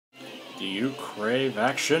Do you crave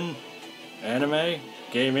action, anime,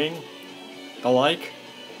 gaming, the like?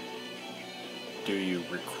 Do you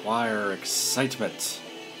require excitement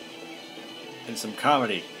and some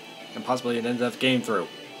comedy and possibly an in-depth game through?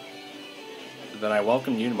 Then I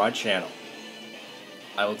welcome you to my channel.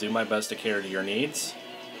 I will do my best to cater to your needs.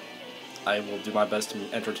 I will do my best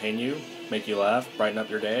to entertain you, make you laugh, brighten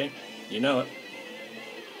up your day. You know it.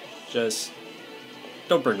 Just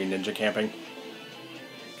don't bring me ninja camping.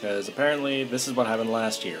 Because apparently this is what happened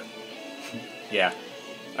last year. Yeah,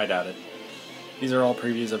 I doubt it. These are all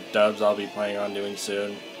previews of dubs I'll be planning on doing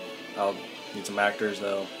soon. I'll need some actors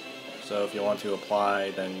though. So if you want to apply,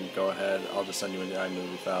 then go ahead. I'll just send you an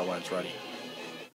iMovie file when it's ready.